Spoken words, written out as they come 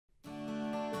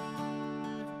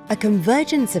A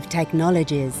convergence of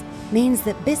technologies means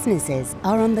that businesses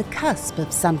are on the cusp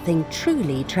of something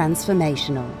truly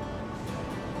transformational.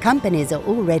 Companies are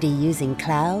already using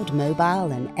cloud,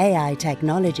 mobile and AI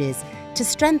technologies to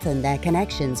strengthen their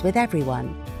connections with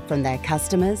everyone, from their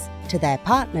customers to their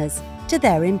partners to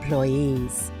their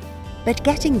employees. But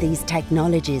getting these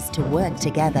technologies to work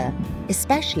together,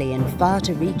 especially in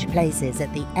far-to-reach places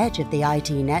at the edge of the IT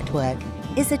network,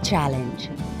 is a challenge.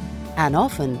 And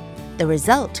often, the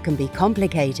result can be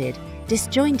complicated,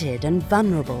 disjointed and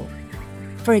vulnerable.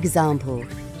 For example,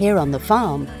 here on the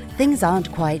farm, things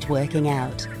aren't quite working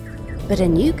out. But a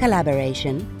new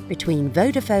collaboration between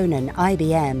Vodafone and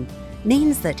IBM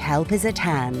means that help is at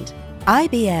hand.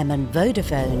 IBM and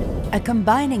Vodafone are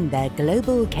combining their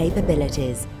global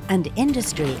capabilities and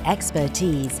industry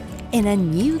expertise in a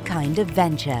new kind of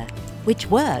venture, which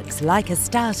works like a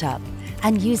startup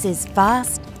and uses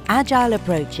fast, agile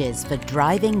approaches for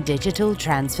driving digital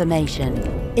transformation.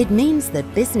 It means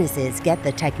that businesses get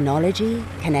the technology,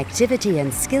 connectivity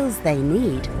and skills they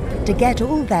need to get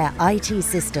all their IT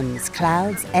systems,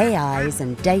 clouds, AIs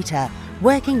and data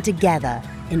working together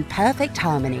in perfect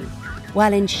harmony,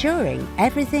 while ensuring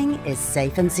everything is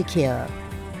safe and secure.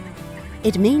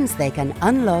 It means they can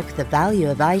unlock the value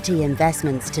of IT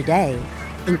investments today,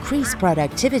 increase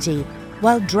productivity,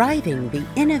 while driving the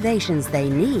innovations they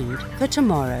need for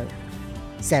tomorrow.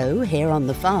 So, here on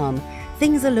the farm,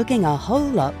 things are looking a whole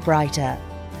lot brighter.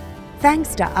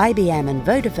 Thanks to IBM and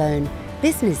Vodafone,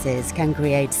 businesses can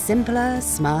create simpler,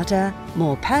 smarter,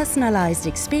 more personalized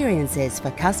experiences for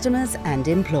customers and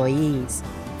employees,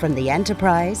 from the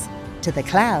enterprise to the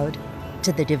cloud,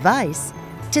 to the device,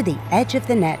 to the edge of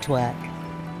the network.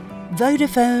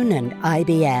 Vodafone and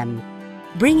IBM,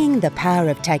 bringing the power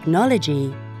of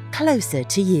technology closer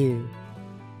to you.